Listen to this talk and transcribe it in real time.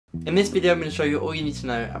In this video I'm going to show you all you need to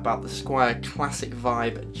know about the Squier Classic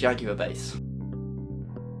Vibe Jaguar Bass.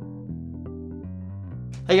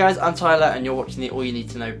 Hey guys, I'm Tyler and you're watching the All You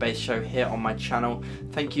Need to Know Bass show here on my channel.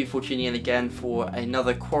 Thank you for tuning in again for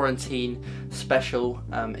another quarantine special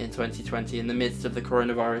in 2020 in the midst of the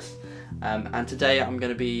coronavirus. And today I'm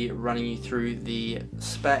going to be running you through the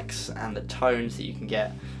specs and the tones that you can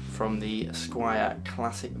get from the Squier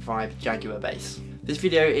Classic Vibe Jaguar Bass. This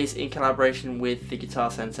video is in collaboration with the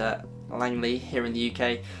guitar centre Langley here in the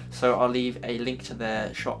UK, so I'll leave a link to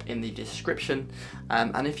their shop in the description.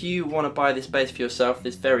 And if you want to buy this bass for yourself,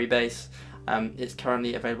 this very bass, it's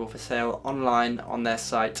currently available for sale online on their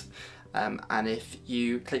site. And if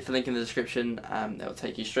you click the link in the description, it'll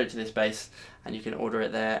take you straight to this bass and you can order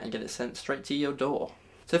it there and get it sent straight to your door.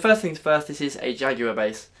 So first things first, this is a Jaguar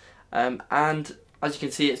bass, and as you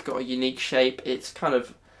can see it's got a unique shape. It's kind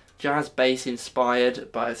of jazz bass inspired,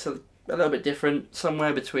 but it's a little bit different,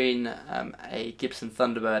 somewhere between a Gibson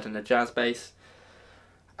Thunderbird and a jazz bass.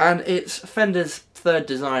 And it's Fender's third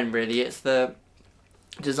design really. It's the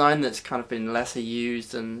design that's kind of been lesser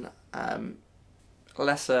used and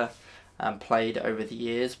lesser played over the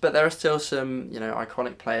years, but there are still some, you know,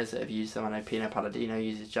 iconic players that have used them. I know Pino Palladino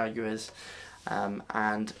uses Jaguars,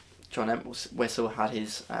 and John Entwistle had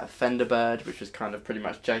his Fenderbird, which was kind of pretty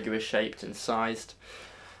much Jaguar shaped and sized.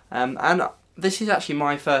 And this is actually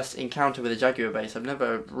my first encounter with a Jaguar bass. I've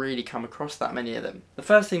never really come across that many of them. The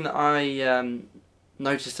first thing that I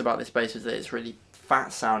noticed about this bass was that it's really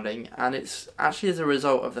fat sounding, and it's actually as a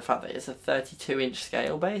result of the fact that it's a 32-inch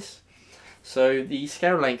scale bass. So the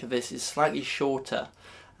scale length of this is slightly shorter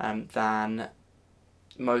than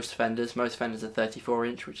most Fenders. Most Fenders are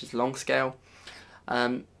 34-inch, which is long scale.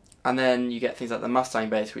 And then you get things like the Mustang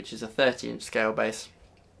bass, which is a 30-inch scale bass,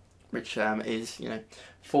 which is, you know,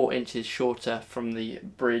 4 inches shorter from the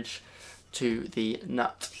bridge to the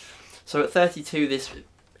nut. So at 32, this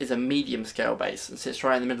is a medium scale bass and sits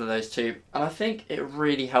right in the middle of those two, and I think it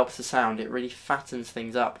really helps the sound. It really fattens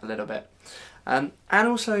things up a little bit, and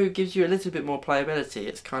also gives you a little bit more playability.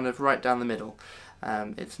 It's kind of right down the middle.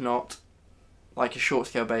 It's not like a short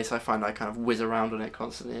scale bass. I find I kind of whiz around on it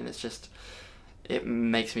constantly, and it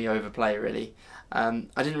makes me overplay really. I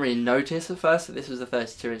didn't really notice at first that this was a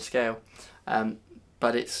 32-inch scale,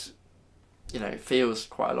 but it's, you know, it feels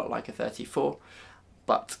quite a lot like a 34,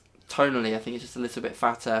 but tonally I think it's just a little bit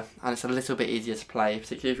fatter and it's a little bit easier to play,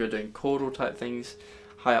 particularly if you're doing chordal type things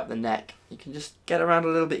high up the neck. You can just get around a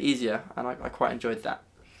little bit easier, and I quite enjoyed that.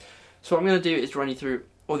 So what I'm going to do is run you through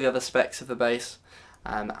all the other specs of the bass,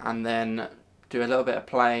 and then do a little bit of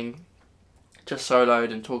playing, just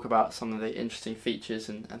soloed, and talk about some of the interesting features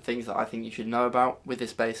and things that I think you should know about with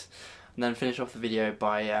this bass, and then finish off the video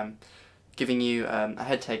by giving you a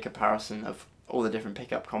head-take comparison of all the different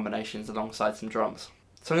pickup combinations alongside some drums.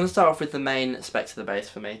 So I'm going to start off with the main specs of the bass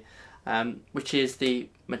for me, which is the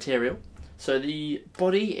material. So the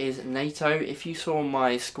body is NATO. If you saw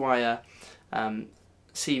my Squier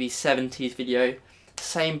CV 70s video,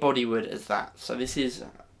 same body wood as that. So this is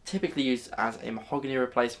typically used as a mahogany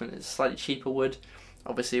replacement. It's slightly cheaper wood.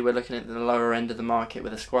 Obviously we're looking at the lower end of the market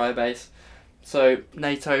with a Squier bass. So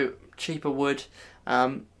NATO, cheaper wood,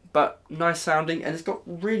 but nice sounding, and it's got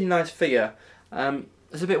really nice figure.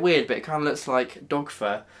 It's a bit weird, but it kind of looks like dog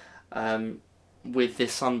fur with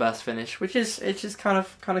this sunburst finish, which is kind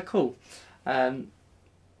of cool. But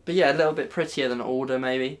yeah, a little bit prettier than Alder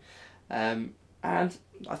maybe, and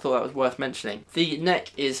I thought that was worth mentioning. The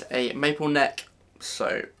neck is a maple neck,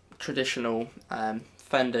 so traditional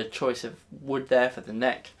Fender choice of wood there for the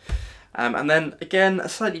neck. And then again, a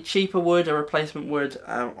slightly cheaper wood, a replacement wood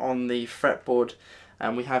on the fretboard,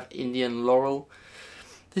 and we have Indian Laurel.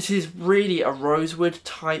 This is really a rosewood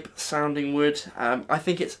type sounding wood. I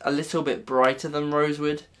think it's a little bit brighter than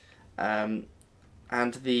rosewood, and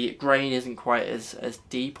the grain isn't quite as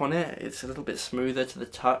deep on it. It's a little bit smoother to the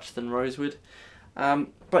touch than rosewood,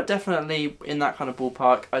 but definitely in that kind of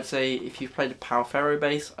ballpark. I'd say if you've played a Pal Ferro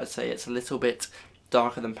bass, I'd say it's a little bit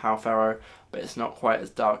darker than Pal Ferro, but it's not quite as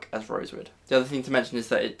dark as rosewood. The other thing to mention is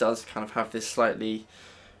that it does kind of have this slightly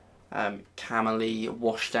camely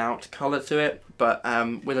washed out colour to it, but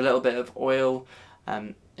with a little bit of oil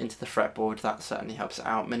into the fretboard, that certainly helps it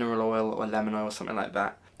out. Mineral oil or lemon oil, something like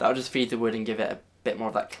that. That'll just feed the wood and give it a bit more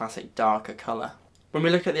of that classic darker colour. When we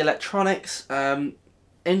look at the electronics,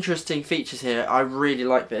 interesting features here. I really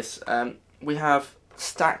like this. We have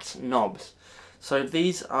stacked knobs. So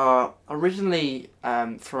these are originally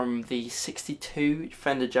from the 62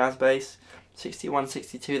 Fender Jazz Bass, 61,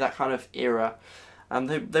 62, that kind of era.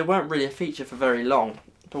 They weren't really a feature for very long,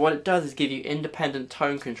 but what it does is give you independent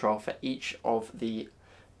tone control for each of the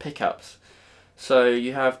pickups. So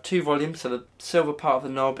you have two volumes, so the silver part of the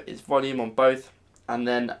knob is volume on both, and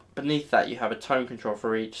then beneath that you have a tone control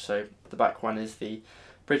for each. So the back one is the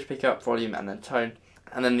bridge pickup, volume, and then tone,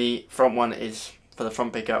 and then the front one is for the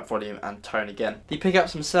front pickup, volume, and tone again. The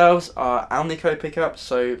pickups themselves are Alnico pickups,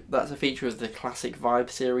 so that's a feature of the classic Vibe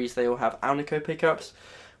series. They all have Alnico pickups,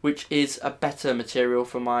 which is a better material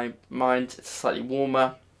for my mind. It's slightly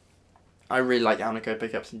warmer. I really like Alnico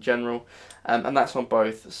pickups in general, and that's on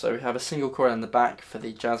both. So we have a single coil in the back for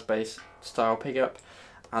the jazz bass style pickup,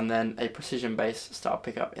 and then a precision bass style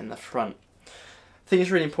pickup in the front. I think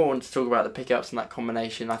it's really important to talk about the pickups and that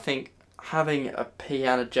combination. I think having a P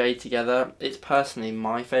and a J together, it's personally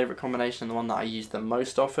my favourite combination and the one that I use the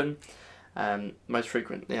most often. Most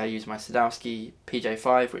frequently I use my Sadowski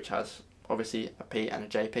PJ5, which has obviously a P and a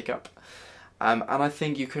J pickup, and I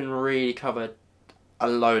think you can really cover a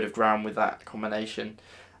load of ground with that combination.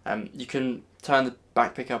 You can turn the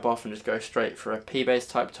back pickup off and just go straight for a P bass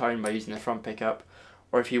type tone by using the front pickup,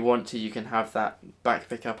 or if you want to, you can have that back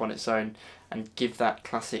pickup on its own and give that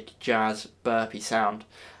classic jazz burpy sound.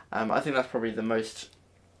 I think that's probably the most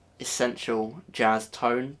essential jazz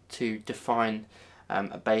tone to define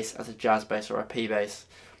a bass as a jazz bass or a P bass.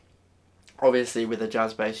 Obviously with a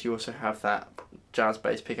jazz bass you also have that jazz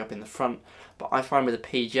bass pickup in the front, but I find with a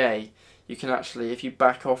PJ you can actually, if you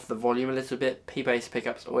back off the volume a little bit, P bass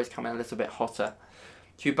pickups always come in a little bit hotter.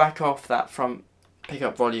 If you back off that front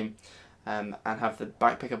pickup volume and have the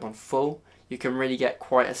back pickup on full, you can really get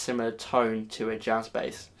quite a similar tone to a jazz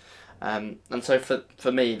bass. And so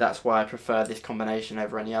for me, that's why I prefer this combination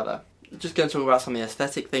over any other. Just going to talk about some of the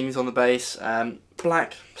aesthetic things on the bass.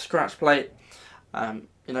 Black scratch plate,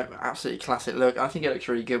 you know, absolutely classic look. I think it looks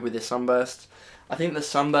really good with this sunburst. I think the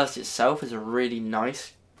sunburst itself is a really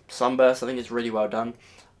nice sunburst. I think it's really well done.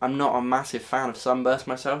 I'm not a massive fan of sunburst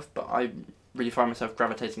myself, but I really find myself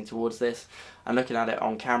gravitating towards this, and looking at it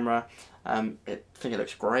on camera, I think it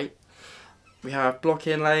looks great. We have block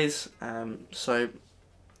inlays, so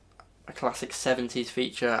a classic 70s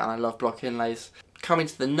feature, and I love block inlays. Coming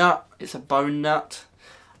to the nut, it's a bone nut,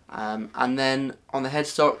 and then on the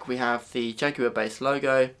headstock we have the Jaguar Bass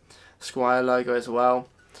logo, Squier logo as well.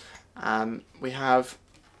 We have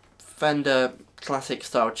Fender classic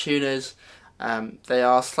style tuners. They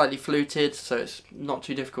are slightly fluted, so it's not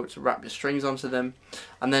too difficult to wrap your strings onto them.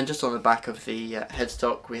 And then just on the back of the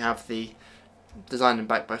headstock we have the designed and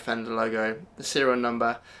backed by Fender logo, the serial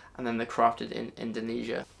number, and then the crafted in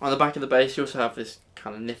Indonesia. On the back of the bass you also have this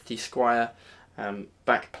kind of nifty Squier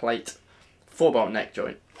back plate, 4-bolt neck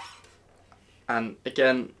joint, and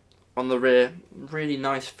again on the rear really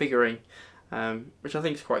nice figuring, which I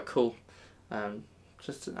think is quite cool.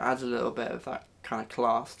 Just adds a little bit of that kind of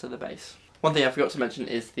class to the bass. One thing I forgot to mention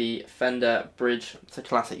is the Fender bridge. It's a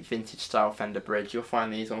classic vintage style Fender bridge. You'll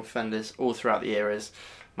find these on Fenders all throughout the eras.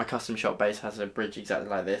 My custom shop bass has a bridge exactly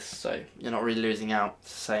like this, so you're not really losing out.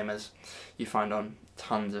 It's the same as you find on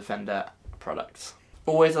tons of Fender products.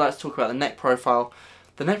 Always I like to talk about the neck profile.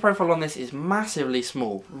 The neck profile on this is massively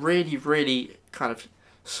small. Really kind of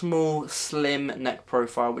small, slim neck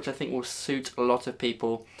profile, which I think will suit a lot of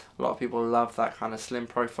people. A lot of people love that kind of slim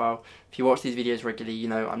profile. If you watch these videos regularly, you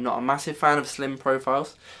know I'm not a massive fan of slim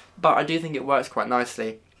profiles, but I do think it works quite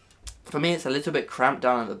nicely. For me it's a little bit cramped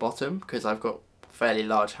down at the bottom because I've got fairly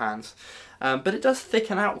large hands, but it does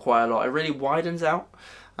thicken out quite a lot. It really widens out,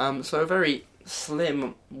 so a very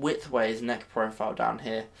slim widthways neck profile down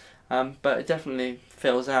here, but it definitely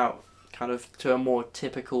fills out kind of to a more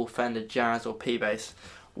typical Fender jazz or P bass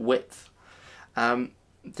width.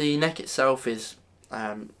 The neck itself is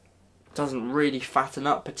doesn't really fatten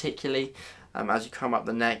up particularly as you come up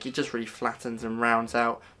the neck. It just really flattens and rounds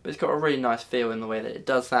out, but it's got a really nice feel in the way that it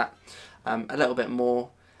does that. A little bit more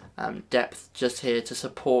depth just here to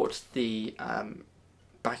support the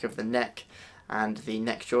back of the neck and the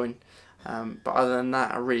neck joint. But other than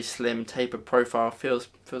that, a really slim tapered profile feels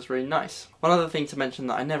really nice. One other thing to mention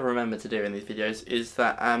that I never remember to do in these videos is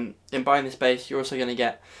that in buying this bass you're also going to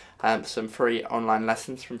get some free online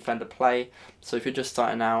lessons from Fender Play. So if you're just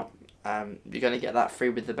starting out, you're going to get that free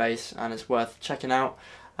with the bass, and it's worth checking out.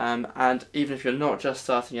 And even if you're not just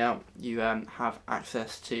starting out, you have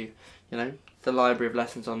access to, you know, the library of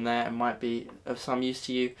lessons on there, and might be of some use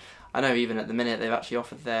to you. I know even at the minute they've actually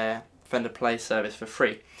offered their Fender Play service for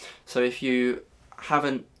free. So if you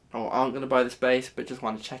haven't or aren't going to buy this bass but just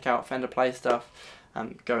want to check out Fender Play stuff,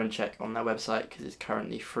 go and check on their website because it's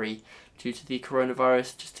currently free due to the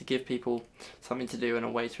coronavirus, just to give people something to do and a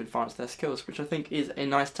way to advance their skills, which I think is a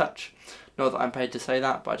nice touch. Not that I'm paid to say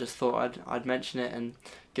that, but I just thought I'd mention it and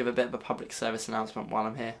give a bit of a public service announcement while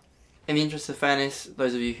I'm here. In the interest of fairness,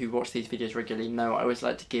 those of you who watch these videos regularly know I always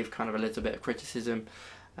like to give kind of a little bit of criticism,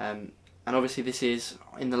 and obviously this is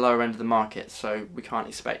in the lower end of the market, so we can't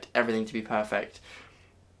expect everything to be perfect.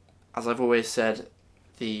 As I've always said,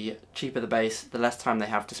 the cheaper the bass, the less time they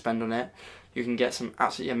have to spend on it. You can get some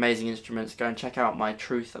absolutely amazing instruments. Go and check out my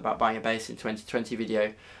Truth About Buying a Bass in 2020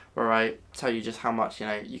 video, where I tell you just how much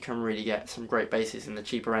you can really get some great basses in the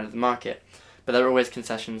cheaper end of the market. But there are always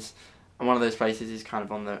concessions, and one of those places is kind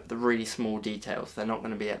of on the really small details. They're not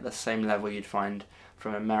going to be at the same level you'd find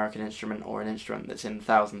from an American instrument or an instrument that's in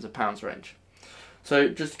thousands of pounds range. So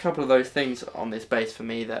just a couple of those things on this bass for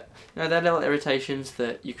me that, they're little irritations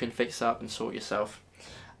that you can fix up and sort yourself.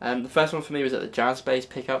 The first one for me was that the jazz bass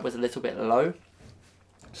pickup was a little bit low.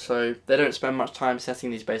 So they don't spend much time setting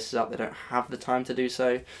these basses up, they don't have the time to do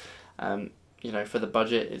so. For the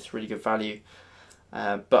budget it's really good value.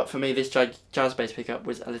 But for me this jazz bass pickup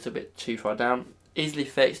was a little bit too far down. Easily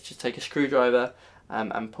fixed, just take a screwdriver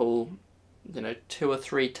and pull 2 or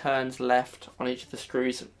 3 turns left on each of the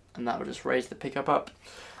screws, and that will just raise the pickup up.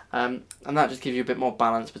 And that just gives you a bit more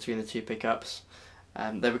balance between the two pickups.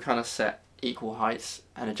 They were kind of set equal heights,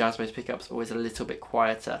 and a jazz bass pickup's always a little bit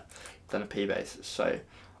quieter than a P bass, so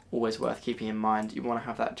always worth keeping in mind. You want to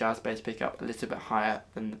have that jazz bass pickup a little bit higher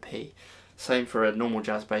than the P. Same for a normal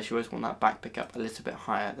jazz bass, you always want that back pickup a little bit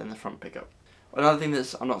higher than the front pickup. Another thing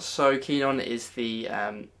that I'm not so keen on is the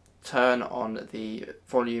turn on the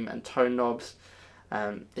volume and tone knobs.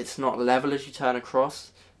 It's not level as you turn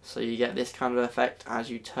across, so you get this kind of effect as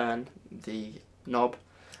you turn the knob,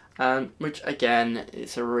 which again,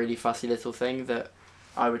 it's a really fussy little thing that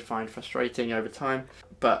I would find frustrating over time,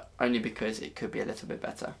 but only because it could be a little bit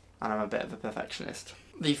better, and I'm a bit of a perfectionist.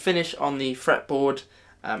 The finish on the fretboard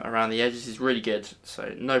around the edges is really good,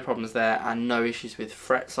 so no problems there, and no issues with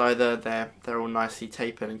frets either. They're all nicely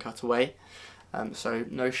tapered and cut away, so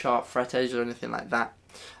no sharp fret edges or anything like that.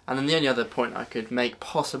 And then the only other point I could make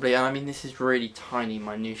possibly, and I mean this is really tiny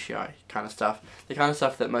minutiae kind of stuff, the kind of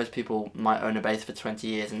stuff that most people might own a bass for 20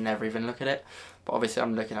 years and never even look at it, but obviously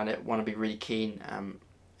I'm looking at it, want to be really keen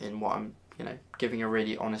in what I'm giving a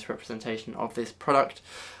really honest representation of this product.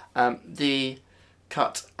 The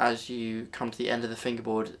cut as you come to the end of the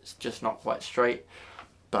fingerboard is just not quite straight,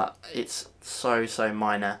 but it's so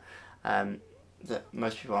minor that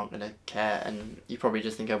most people aren't going to care, and you probably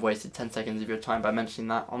just think I've wasted 10 seconds of your time by mentioning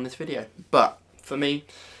that on this video. But for me,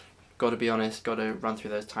 got to be honest, got to run through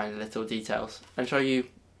those tiny little details and show you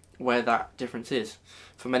where that difference is.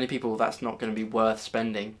 For many people that's not going to be worth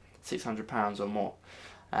spending £600 or more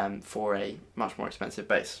for a much more expensive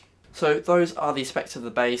bass. So those are the specs of the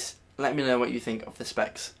bass. Let me know what you think of the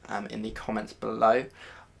specs in the comments below.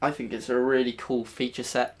 I think it's a really cool feature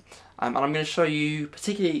set, and I'm going to show you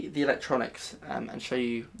particularly the electronics and show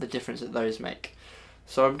you the difference that those make.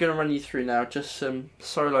 So I'm going to run you through now just some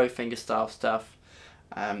solo fingerstyle stuff,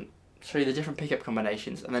 show you the different pickup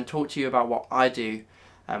combinations, and then talk to you about what I do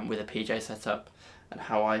with a PJ setup and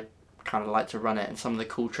how I kind of like to run it, and some of the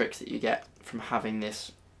cool tricks that you get from having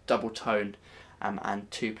this double tone and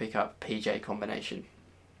 2 pickup PJ combination.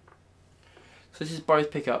 So this is both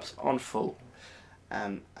pickups on full,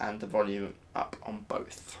 and the volume up on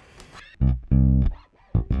both.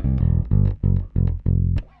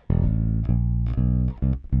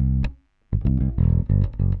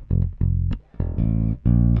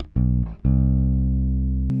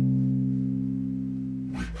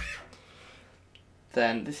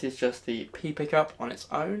 Then this is just the P pickup on its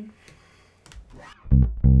own.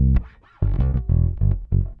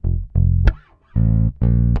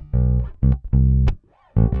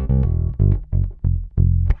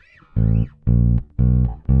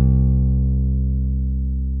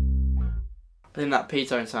 I think that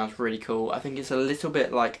P-tone sounds really cool. I think it's a little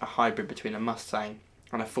bit like a hybrid between a Mustang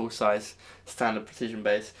and a full-size standard precision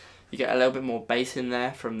bass. You get a little bit more bass in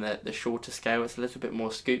there from the shorter scale. It's a little bit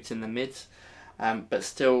more scooped in the mids, but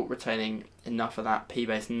still retaining enough of that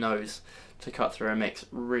P-bass nose to cut through a mix.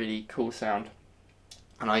 Really cool sound,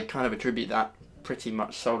 and I kind of attribute that pretty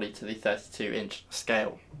much solely to the 32-inch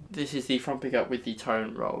scale. This is the front pickup with the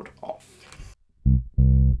tone rolled off.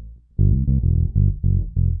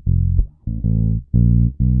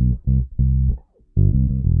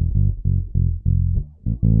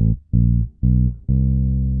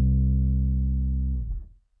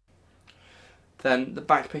 Then the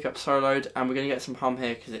back pickup soloed, and we're going to get some hum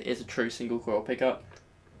here because it is a true single coil pickup.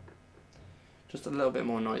 Just a little bit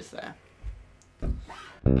more noise there.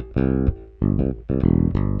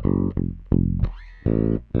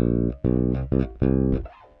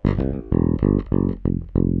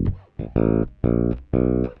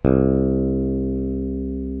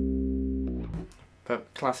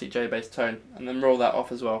 But classic J bass tone, and then roll that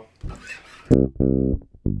off as well.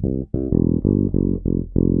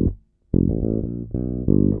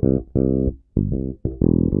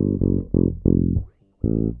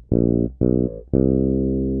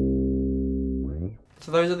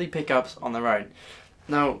 So those are the pickups on their own.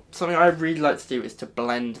 Now, something I really like to do is to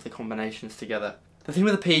blend the combinations together. The thing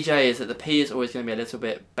with the PJ is that the P is always going to be a little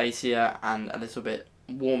bit bassier and a little bit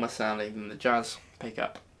warmer sounding than the jazz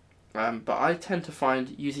pickup. But I tend to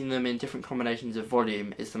find using them in different combinations of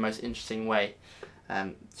volume is the most interesting way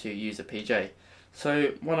to use a PJ.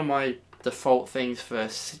 So one of my default things for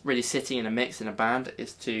really sitting in a mix in a band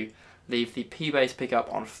is to leave the P bass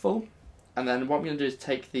pickup on full, and then what I'm going to do is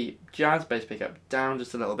take the jazz bass pickup down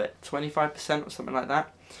just a little bit, 25% or something like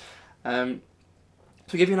that. To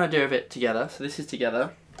give you an idea of it together, so this is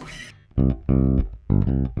together.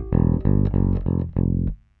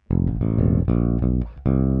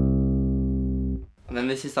 And then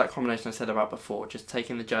this is that combination I said about before, just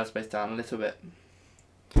taking the jazz bass down a little bit.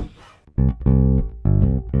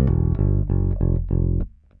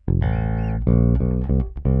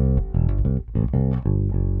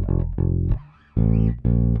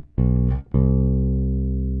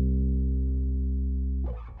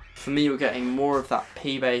 For me, you're getting more of that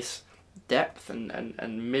P bass depth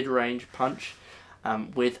and mid-range punch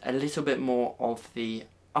with a little bit more of the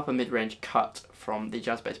upper mid-range cut from the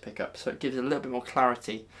jazz bass pickup, so it gives a little bit more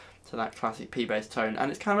clarity to that classic P bass tone, and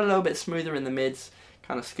it's kind of a little bit smoother in the mids,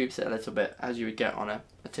 kind of scoops it a little bit as you would get on a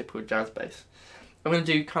typical jazz bass. I'm going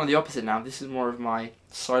to do kind of the opposite now. This is more of my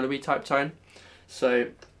solo-y type tone, so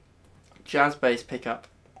jazz bass pickup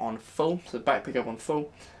on full, so back pickup on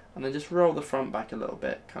full, and then just roll the front back a little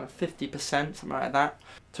bit, kind of 50%, something like that.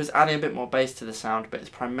 So it's adding a bit more bass to the sound, but it's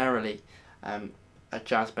primarily a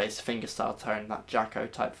jazz bass fingerstyle tone, that Jacko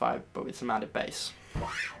type vibe, but with some added bass.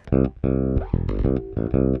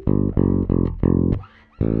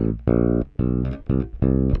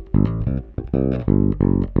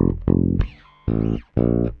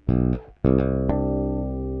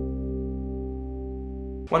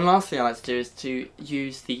 One last thing I like to do is to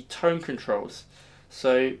use the tone controls.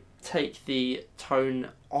 So take the tone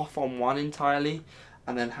off on one entirely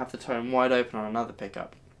and then have the tone wide open on another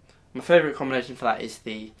pickup. My favourite combination for that is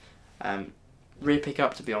the rear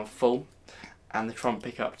pickup to be on full and the front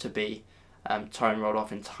pickup to be tone rolled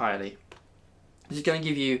off entirely. This is going to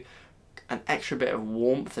give you an extra bit of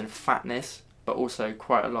warmth and fatness, but also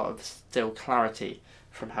quite a lot of still clarity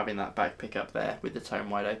from having that back pickup there with the tone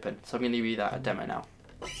wide open. So I'm going to give you that a demo now.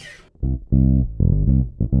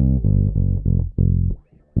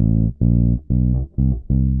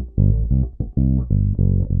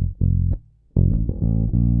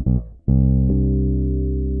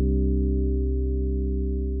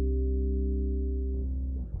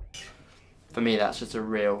 For me, that's just a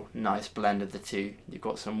real nice blend of the two. You've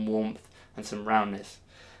got some warmth and some roundness,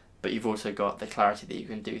 but you've also got the clarity that you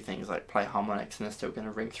can do things like play harmonics and they're still going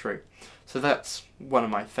to ring through. So that's one of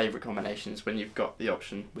my favourite combinations when you've got the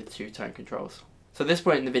option with two tone controls. So at this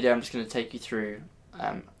point in the video, I'm just going to take you through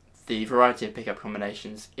the variety of pickup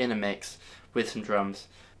combinations in a mix with some drums.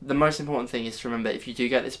 The most important thing is to remember, if you do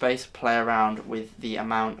get this bass, play around with the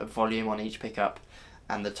amount of volume on each pickup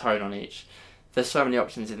and the tone on each. There's so many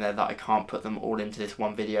options in there that I can't put them all into this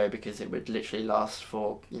one video because it would literally last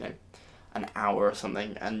for, you know, an hour or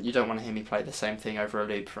something, and you don't want to hear me play the same thing over a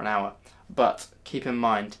loop for an hour. But keep in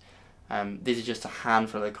mind, these are just a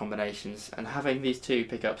handful of combinations, and having these two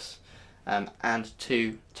pickups and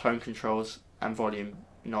two tone controls and volume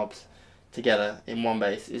knobs together in one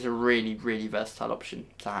bass is a really, really versatile option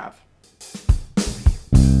to have.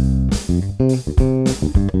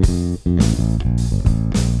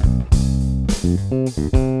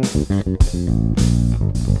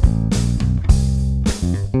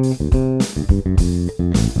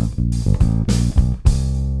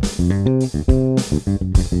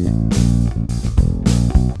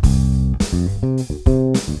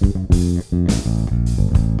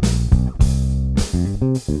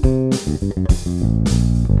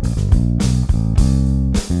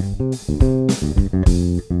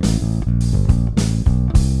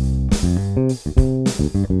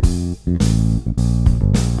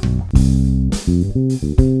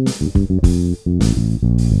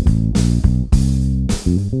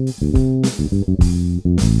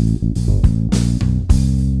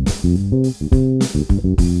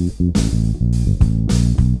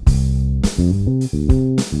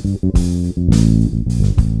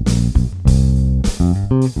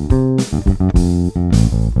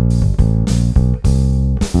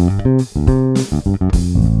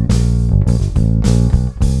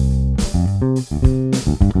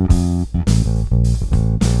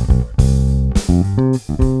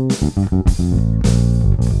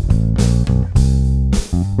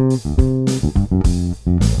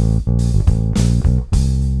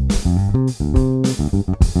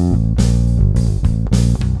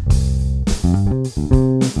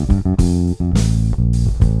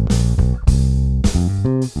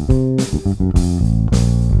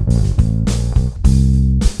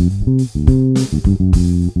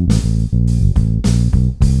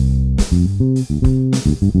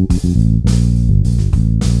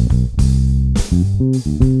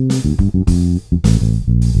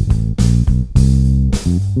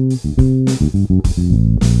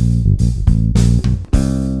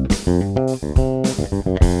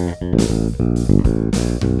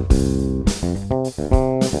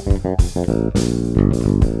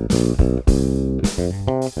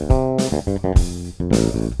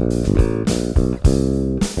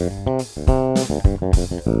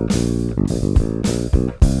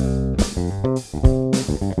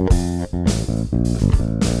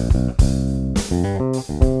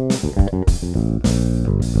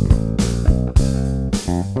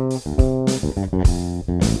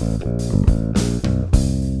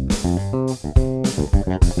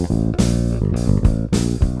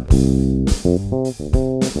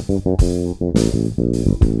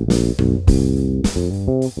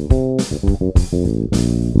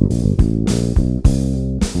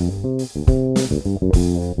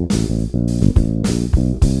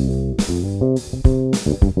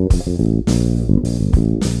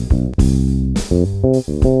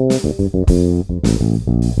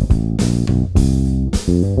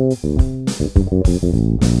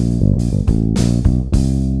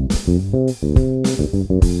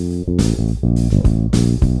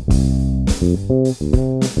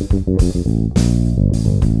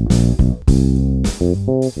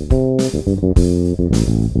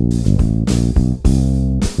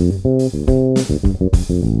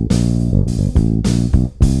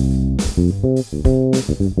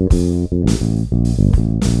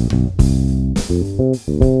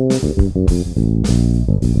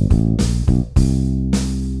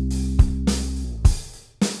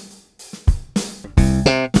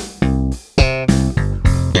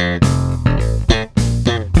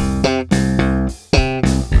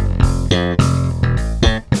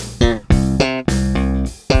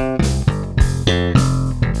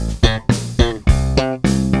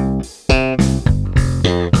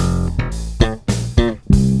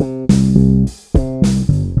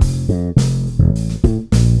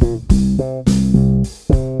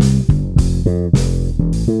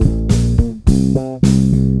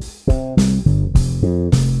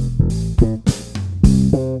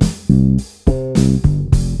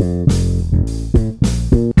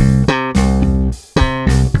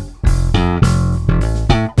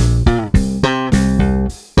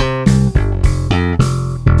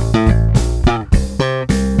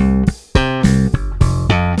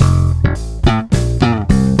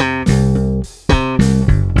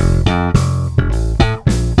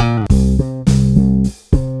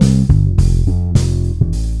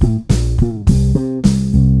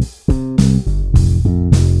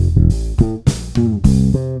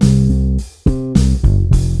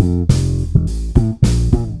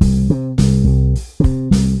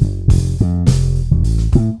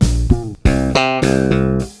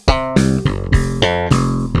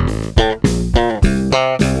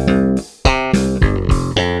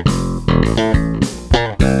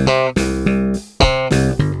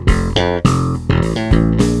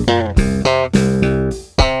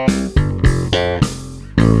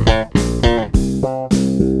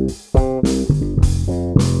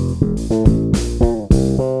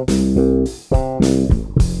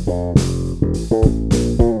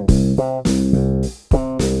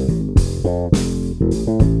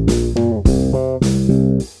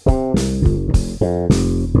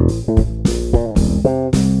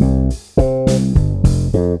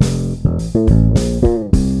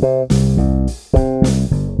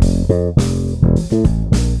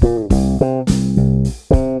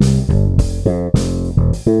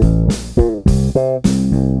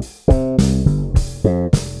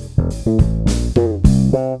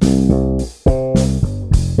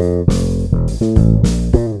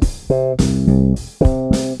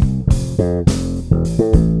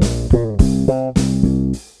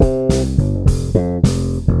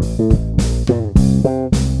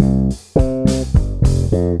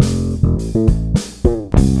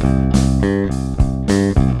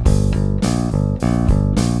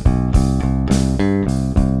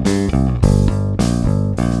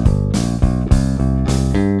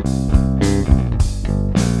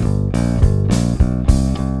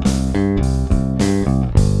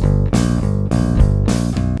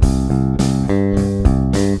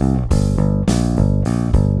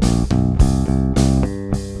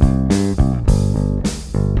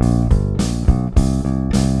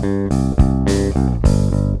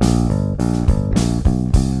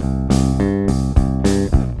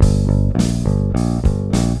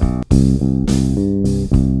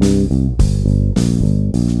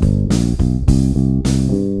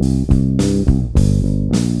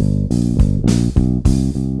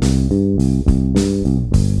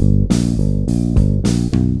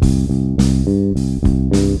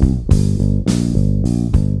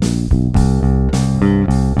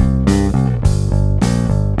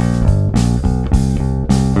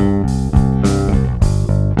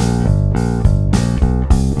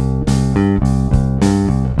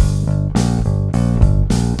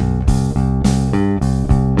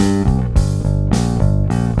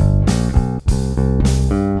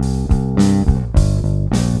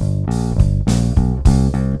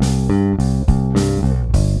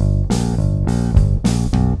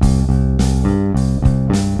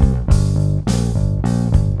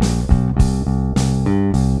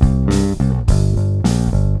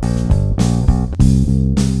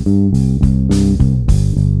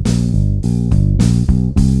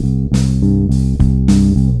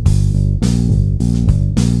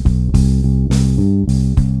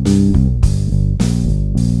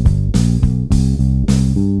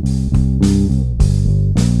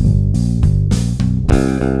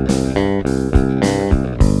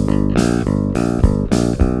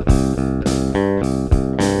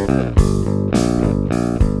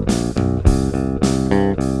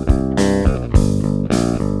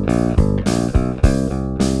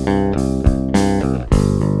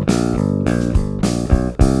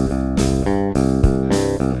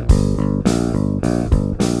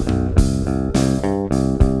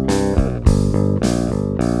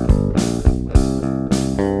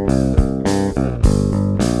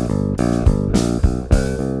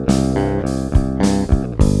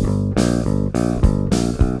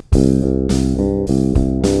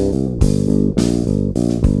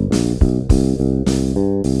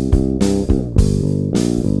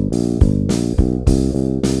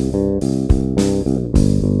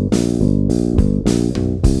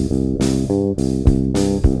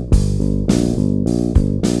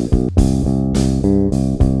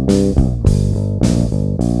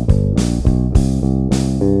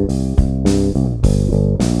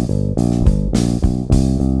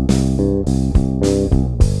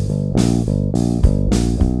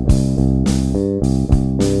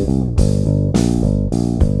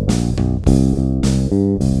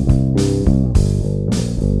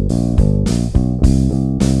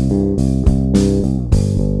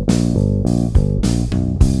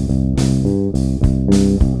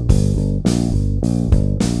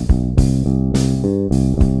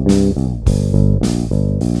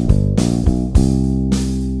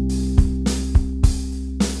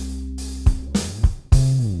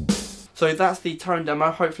 So that's the tone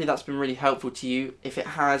demo. Hopefully that's been really helpful to you. If it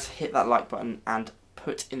has, hit that like button and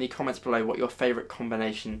put in the comments below what your favourite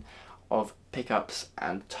combination of pickups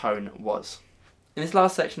and tone was. In this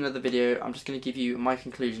last section of the video, I'm just going to give you my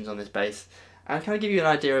conclusions on this bass and kind of give you an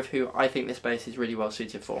idea of who I think this bass is really well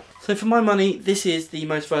suited for. So for my money, this is the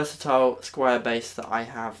most versatile Squier bass that I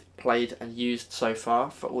have played and used so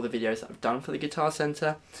far for all the videos that I've done for the Guitar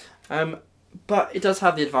Centre. But it does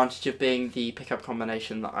have the advantage of being the pickup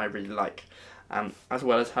combination that I really like, as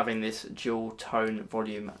well as having this dual tone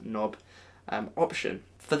volume knob option.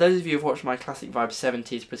 For those of you who've watched my Classic Vibe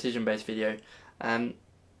 70s precision bass video, in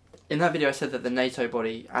that video I said that the NATO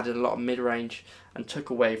body added a lot of mid-range and took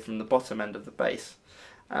away from the bottom end of the bass.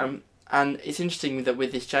 And it's interesting that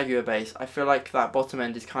with this Jaguar bass, I feel like that bottom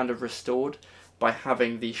end is kind of restored by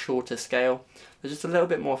having the shorter scale. There's just a little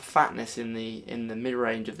bit more fatness in the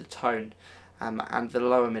mid-range of the tone, and the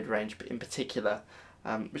lower mid-range in particular,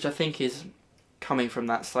 which I think is coming from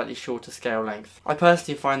that slightly shorter scale length. I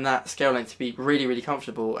personally find that scale length to be really, really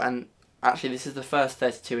comfortable, and actually this is the first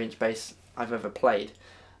 32-inch bass I've ever played.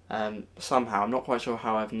 Somehow, I'm not quite sure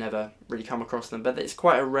how, I've never really come across them, but it's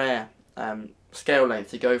quite a rare scale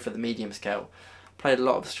length to go for the medium scale. Played a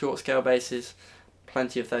lot of short scale basses,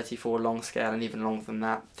 plenty of 34 long scale, and even longer than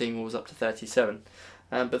that, Dingwalls up to 37.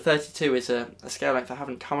 But 32 is a scale length I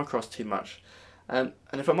haven't come across too much. And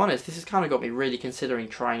if I'm honest, this has kind of got me really considering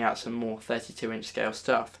trying out some more 32-inch scale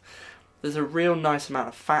stuff. There's a real nice amount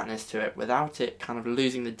of fatness to it without it kind of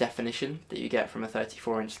losing the definition that you get from a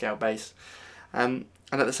 34-inch scale bass. And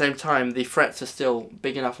at the same time, the frets are still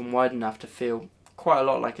big enough and wide enough to feel quite a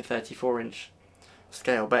lot like a 34-inch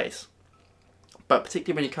scale bass. But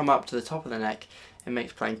particularly when you come up to the top of the neck, it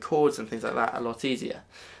makes playing chords and things like that a lot easier,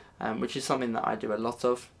 which is something that I do a lot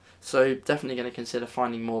of. So definitely going to consider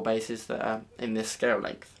finding more basses that are in this scale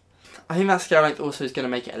length. I think that scale length also is going to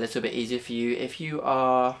make it a little bit easier for you if you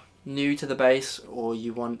are new to the bass, or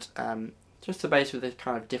you want just a bass with a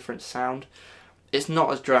kind of different sound. It's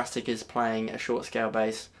not as drastic as playing a short scale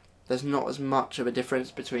bass. There's not as much of a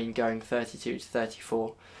difference between going 32 to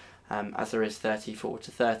 34 as there is 34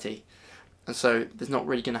 to 30. And so there's not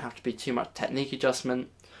really going to have to be too much technique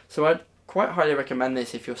adjustment. So I'd quite highly recommend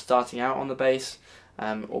this if you're starting out on the bass,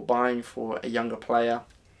 or buying for a younger player.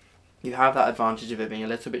 You have that advantage of it being a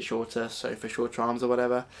little bit shorter, so for shorter arms or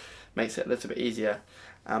whatever, makes it a little bit easier.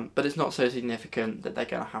 But it's not so significant that they're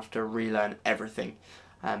going to have to relearn everything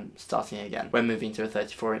starting again when moving to a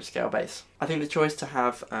 34-inch scale bass. I think the choice to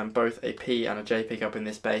have both a P and a J pickup in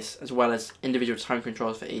this bass, as well as individual tone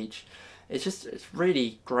controls for each, it's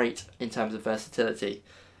really great in terms of versatility.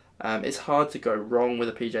 It's hard to go wrong with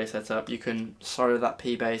a PJ setup. You can solo that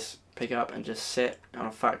P bass pickup and just sit on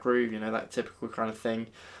a fat groove, you know, that typical kind of thing.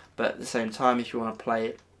 But at the same time, if you want to play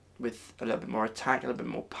it with a little bit more attack, a little bit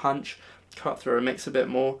more punch, cut through a mix a bit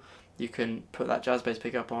more, you can put that jazz bass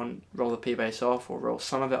pickup on, roll the P bass off, or roll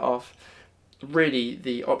some of it off. Really,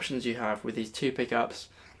 the options you have with these two pickups,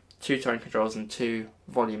 two tone controls and two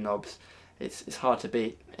volume knobs, it's hard to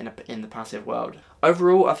beat in the passive world.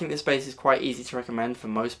 Overall, I think this bass is quite easy to recommend for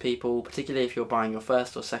most people, particularly if you're buying your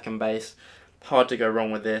first or second bass. Hard to go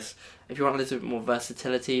wrong with this. If you want a little bit more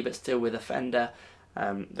versatility, but still with a Fender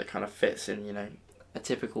that kind of fits in, you know, a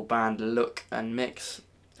typical band look and mix,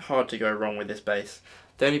 hard to go wrong with this bass.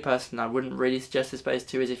 The only person I wouldn't really suggest this bass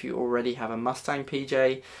to is if you already have a Mustang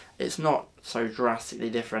PJ. It's not so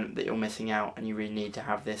drastically different that you're missing out, and you really need to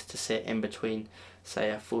have this to sit in between,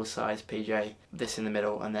 say, a full-size PJ, this in the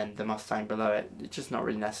middle, and then the Mustang below it. It's just not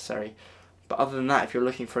really necessary. But other than that, if you're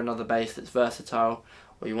looking for another bass that's versatile,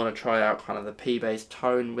 or you want to try out kind of the P bass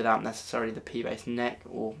tone without necessarily the P bass neck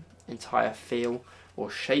or entire feel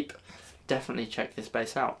or shape, definitely check this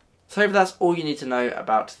bass out. So that's all you need to know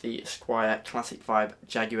about the Squier Classic Vibe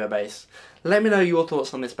Jaguar bass. Let me know your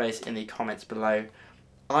thoughts on this bass in the comments below.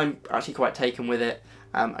 I'm actually quite taken with it.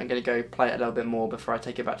 I'm going to go play it a little bit more before I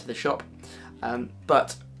take it back to the shop.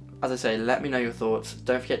 But as I say, let me know your thoughts.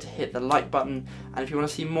 Don't forget to hit the like button, and if you want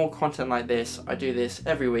to see more content like this, I do this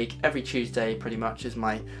every week. Every Tuesday pretty much is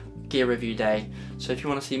my gear review day. So if you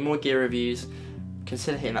want to see more gear reviews,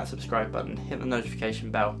 consider hitting that subscribe button, hit the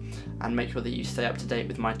notification bell, and make sure that you stay up to date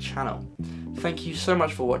with my channel. Thank you so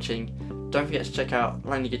much for watching. Don't forget to check out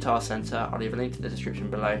Langley Guitar Centre. I'll leave a link to the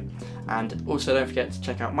description below. And also don't forget to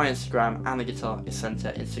check out my Instagram and the Guitar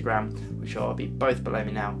Centre Instagram, which will be both below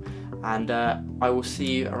me now. And I will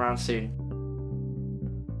see you around soon.